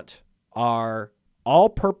want are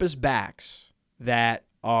all-purpose backs that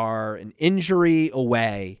are an injury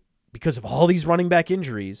away because of all these running back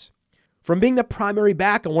injuries from being the primary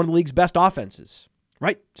back on one of the league's best offenses,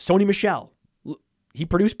 right? Sony Michel. He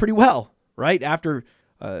produced pretty well, right? After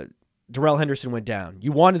Darrell Henderson went down.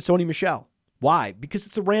 You wanted Sony Michel. Why? Because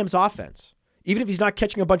it's the Rams offense. Even if he's not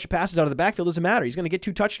catching a bunch of passes out of the backfield, it doesn't matter. He's going to get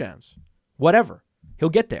 2 touchdowns. Whatever. He'll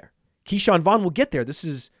get there. Keyshawn Vaughn will get there. This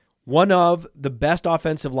is one of the best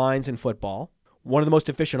offensive lines in football, one of the most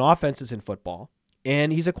efficient offenses in football,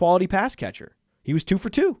 and he's a quality pass catcher. He was 2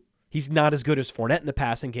 for 2. He's not as good as Fournette in the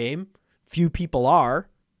passing game. Few people are,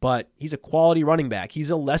 but he's a quality running back.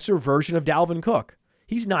 He's a lesser version of Dalvin Cook.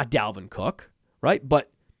 He's not Dalvin Cook, right?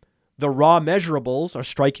 But the raw measurables are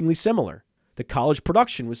strikingly similar. The college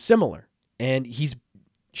production was similar. And he's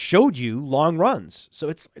showed you long runs. So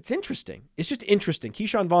it's interesting. It's just interesting.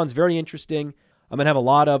 Keyshawn Vaughn's very interesting. I'm going to have a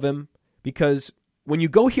lot of him because when you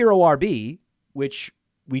go hero RB, which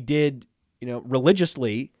we did,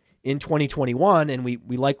 religiously in 2021, and we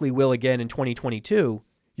likely will again in 2022,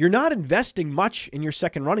 you're not investing much in your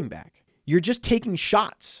second running back. You're just taking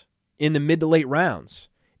shots in the mid to late rounds.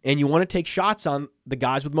 And you want to take shots on the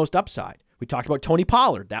guys with most upside. We talked about Tony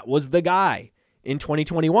Pollard. That was the guy in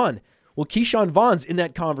 2021. Well, Keyshawn Vaughn's in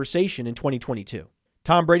that conversation in 2022.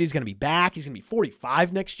 Tom Brady's going to be back. He's going to be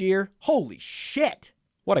 45 next year. Holy shit.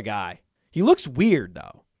 What a guy. He looks weird,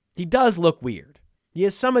 though. He does look weird. He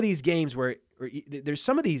has some of these games where there's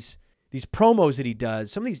some of these promos that he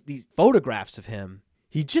does, some of these photographs of him.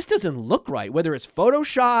 He just doesn't look right, whether it's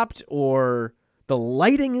photoshopped or the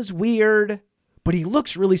lighting is weird, but he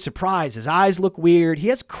looks really surprised. His eyes look weird. He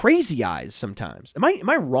has crazy eyes sometimes. Am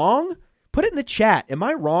I wrong? Put it in the chat. Am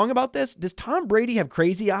I wrong about this? Does Tom Brady have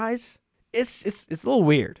crazy eyes? It's a little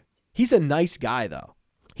weird. He's a nice guy, though.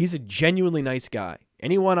 He's a genuinely nice guy.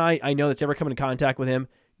 Anyone I know that's ever come in contact with him,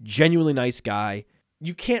 genuinely nice guy.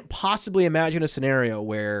 You can't possibly imagine a scenario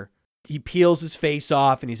where he peels his face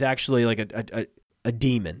off and he's actually like a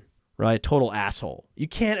demon, right? A total asshole. You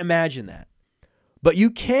can't imagine that. But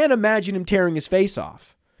you can imagine him tearing his face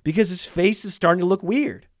off because his face is starting to look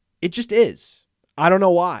weird. It just is. I don't know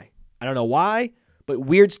why. But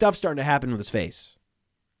weird stuff's starting to happen with his face.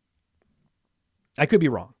 I could be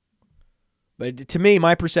wrong. But to me,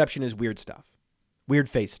 my perception is weird stuff. Weird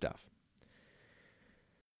face stuff.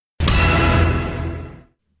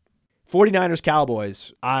 49ers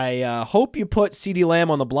Cowboys. I hope you put CeeDee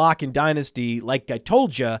Lamb on the block in Dynasty like I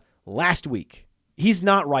told you last week. He's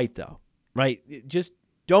not right, though, right? Just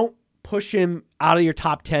don't push him out of your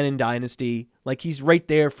top 10 in Dynasty. Like, he's right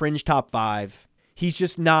there, fringe top 5. He's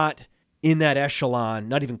just not in that echelon,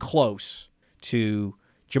 not even close to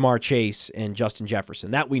Jamar Chase and Justin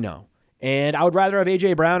Jefferson. That we know. And I would rather have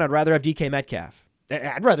A.J. Brown. I'd rather have DK Metcalf.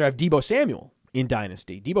 I'd rather have Deebo Samuel in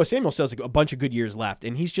Dynasty. Deebo Samuel still has a bunch of good years left,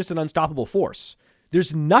 and he's just an unstoppable force.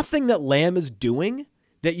 There's nothing that Lamb is doing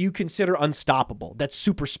that you consider unstoppable, that's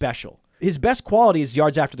super special. His best quality is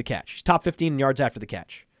yards after the catch. He's top 15 in yards after the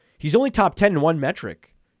catch. He's only top 10 in one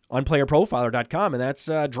metric on playerprofiler.com, and that's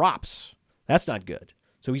drops. That's not good.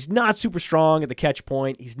 So he's not super strong at the catch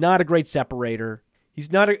point. He's not a great separator.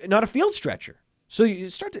 He's not a field stretcher. So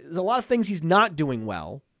there's a lot of things he's not doing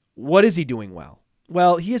well. What is he doing well?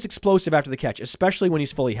 Well, he is explosive after the catch, especially when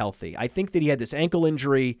he's fully healthy. I think that he had this ankle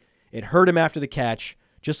injury. It hurt him after the catch,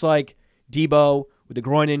 just like Deebo with the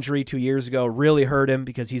groin injury 2 years ago really hurt him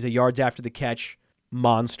because he's a yards after the catch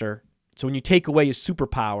monster. So when you take away his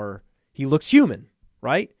superpower, he looks human,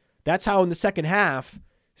 right? That's how in the second half,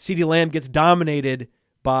 CeeDee Lamb gets dominated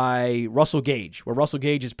by Russell Gage, where Russell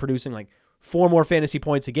Gage is producing like 4 more fantasy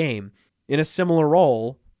points a game in a similar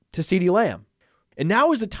role to CeeDee Lamb. And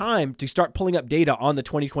now is the time to start pulling up data on the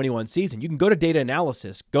 2021 season. You can go to data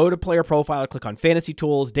analysis, go to player profile, click on fantasy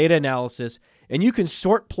tools, data analysis, and you can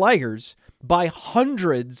sort players by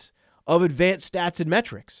hundreds of advanced stats and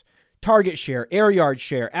metrics. Target share, air yard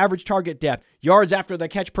share, average target depth, yards after the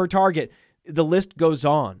catch per target. The list goes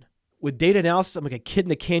on. With data analysis, I'm like a kid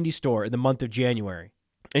in a candy store in the month of January.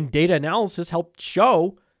 And data analysis helped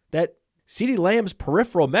show that CeeDee Lamb's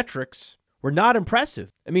peripheral metrics were not impressive.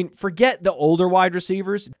 I mean, forget the older wide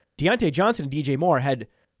receivers. Deontay Johnson and DJ Moore had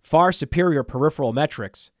far superior peripheral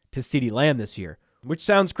metrics to CeeDee Lamb this year, which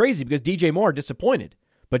sounds crazy because DJ Moore disappointed.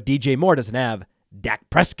 But DJ Moore doesn't have Dak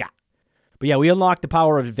Prescott. But yeah, we unlocked the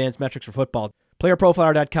power of advanced metrics for football.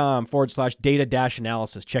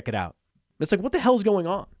 Playerprofiler.com/data-analysis. Check it out. It's like, what the hell's going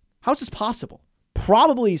on? How's this possible?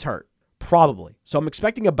 Probably he's hurt. Probably. So I'm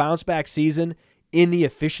expecting a bounce back season in the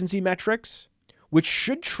efficiency metrics, which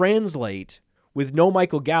should translate with no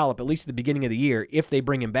Michael Gallup, at least at the beginning of the year, if they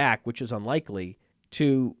bring him back, which is unlikely,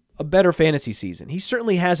 to a better fantasy season. He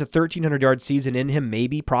certainly has a 1,300-yard season in him,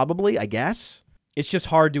 maybe, probably, I guess. It's just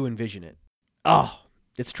hard to envision it. Oh,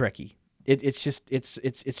 it's tricky.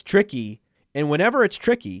 It's tricky. And whenever it's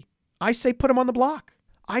tricky, I say put him on the block.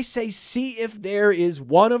 I say see if there is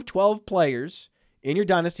one of 12 players in your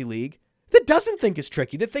dynasty league that doesn't think it's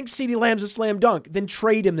tricky, that thinks CeeDee Lamb's a slam dunk, then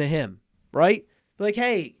trade him to him, right? Like,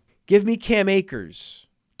 hey, give me Cam Akers.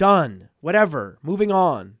 Done. Whatever. Moving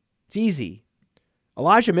on. It's easy.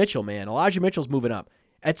 Elijah Mitchell, man. Elijah Mitchell's moving up.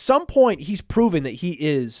 At some point, he's proven that he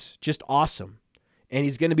is just awesome. And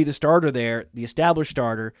he's going to be the starter there, the established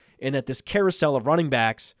starter, and that this carousel of running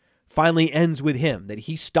backs finally ends with him, that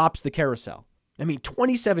he stops the carousel. I mean,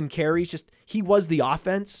 27 carries, just he was the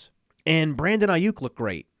offense. And Brandon Ayuk looked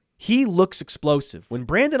great. He looks explosive. When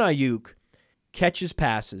Brandon Ayuk catches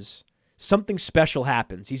passes, something special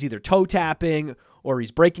happens. He's either toe tapping or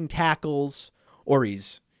he's breaking tackles or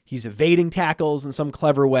he's evading tackles in some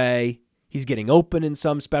clever way. He's getting open in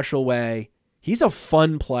some special way. He's a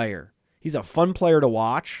fun player. He's a fun player to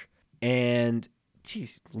watch. And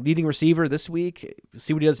geez, leading receiver this week.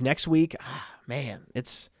 See what he does next week. Man,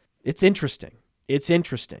 it's interesting. It's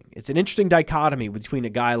interesting. It's an interesting dichotomy between a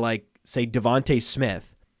guy like, say, Devontae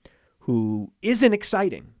Smith, who isn't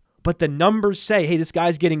exciting. But the numbers say, hey, this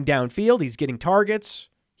guy's getting downfield. He's getting targets.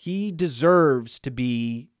 He deserves to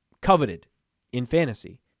be coveted in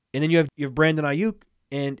fantasy. And then you have Brandon Ayuk,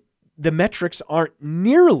 and the metrics aren't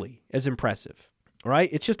nearly as impressive, right?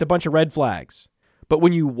 It's just a bunch of red flags. But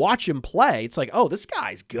when you watch him play, it's like, oh, this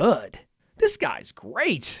guy's good. This guy's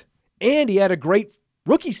great. And he had a great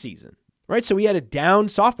rookie season, right? So he had a down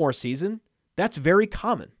sophomore season. That's very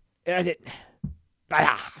common. Yeah,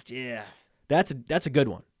 that's a good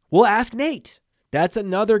one. We'll ask Nate. That's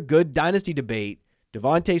another good dynasty debate.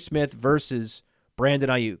 Devontae Smith versus Brandon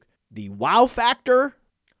Ayuk. The wow factor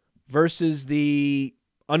versus the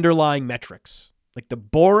underlying metrics. Like the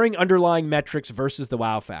boring underlying metrics versus the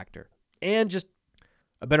wow factor. And just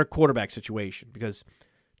a better quarterback situation because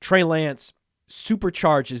Trey Lance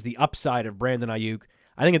supercharges the upside of Brandon Ayuk.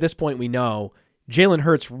 I think at this point we know Jalen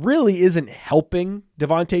Hurts really isn't helping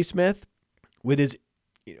Devontae Smith with his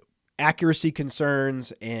accuracy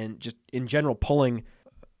concerns and just in general pulling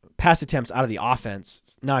pass attempts out of the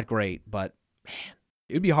offense. Not great, but man,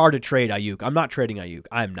 it would be hard to trade Ayuk. I'm not trading Ayuk.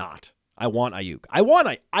 I'm not. I want Ayuk. I want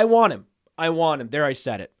him. I want him. There, I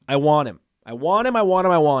said it. I want him. I want him. I want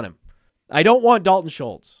him. I want him. I don't want Dalton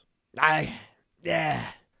Schultz. I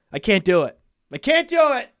can't do it. I can't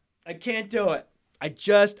do it. I can't do it. I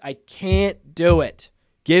can't do it.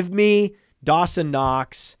 Give me Dawson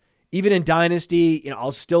Knox. Even in Dynasty,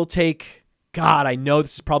 I'll still take, God, I know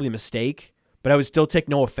this is probably a mistake, but I would still take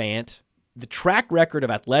Noah Fant. The track record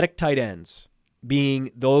of athletic tight ends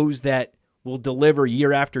being those that will deliver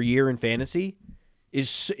year after year in fantasy is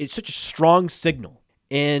such a strong signal.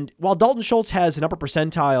 And while Dalton Schultz has an upper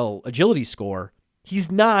percentile agility score, he's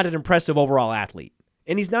not an impressive overall athlete.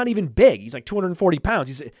 And he's not even big. He's like 240 pounds.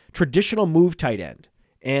 He's a traditional move tight end.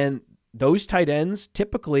 And those tight ends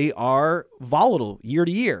typically are volatile year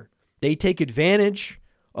to year. They take advantage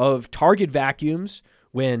of target vacuums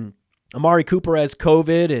when Amari Cooper has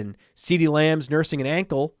COVID and CeeDee Lamb's nursing an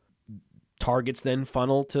ankle. Targets then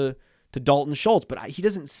funnel to Dalton Schultz. But he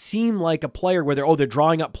doesn't seem like a player where they're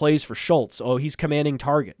drawing up plays for Schultz. Oh, he's commanding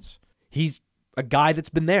targets. He's a guy that's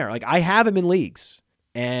been there. Like, I have him in leagues,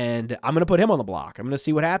 and I'm going to put him on the block. I'm going to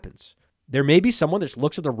see what happens. There may be someone that just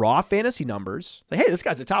looks at the raw fantasy numbers. Like, hey, this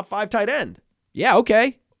guy's a top 5 tight end. Yeah,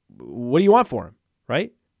 okay. What do you want for him,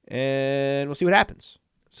 right? And we'll see what happens.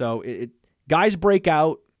 So guys break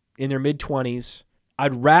out in their mid-20s.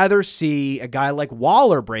 I'd rather see a guy like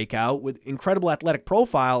Waller break out with incredible athletic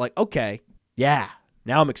profile. Like, okay, yeah,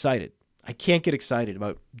 now I'm excited. I can't get excited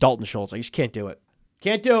about Dalton Schultz. I just can't do it.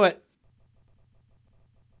 Can't do it.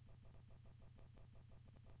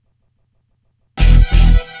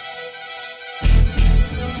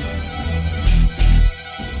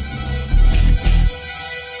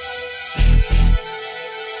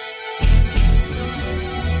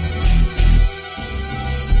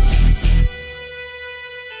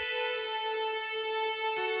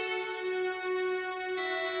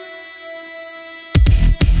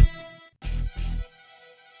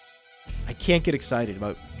 I can't get excited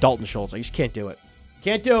about Dalton Schultz. I just can't do it.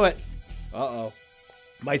 Can't do it. Uh-oh.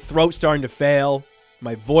 My throat's starting to fail.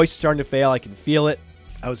 My voice is starting to fail. I can feel it.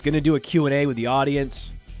 I was going to do a Q&A with the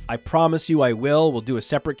audience. I promise you I will. We'll do a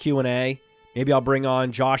separate Q&A. Maybe I'll bring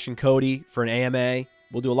on Josh and Cody for an AMA.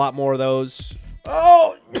 We'll do a lot more of those.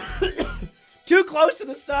 Oh! Too close to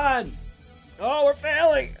the sun. Oh, we're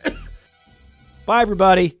failing. Bye,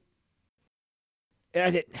 everybody.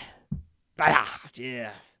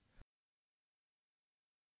 Yeah.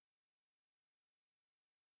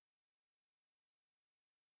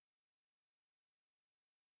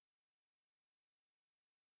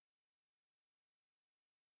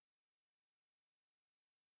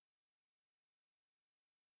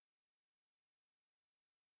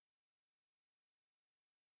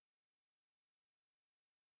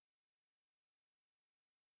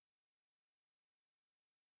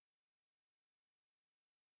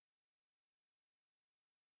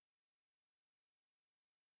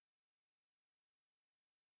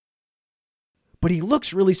 But he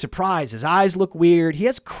looks really surprised. His eyes look weird. He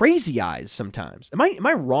has crazy eyes sometimes. Am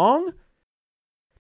I wrong?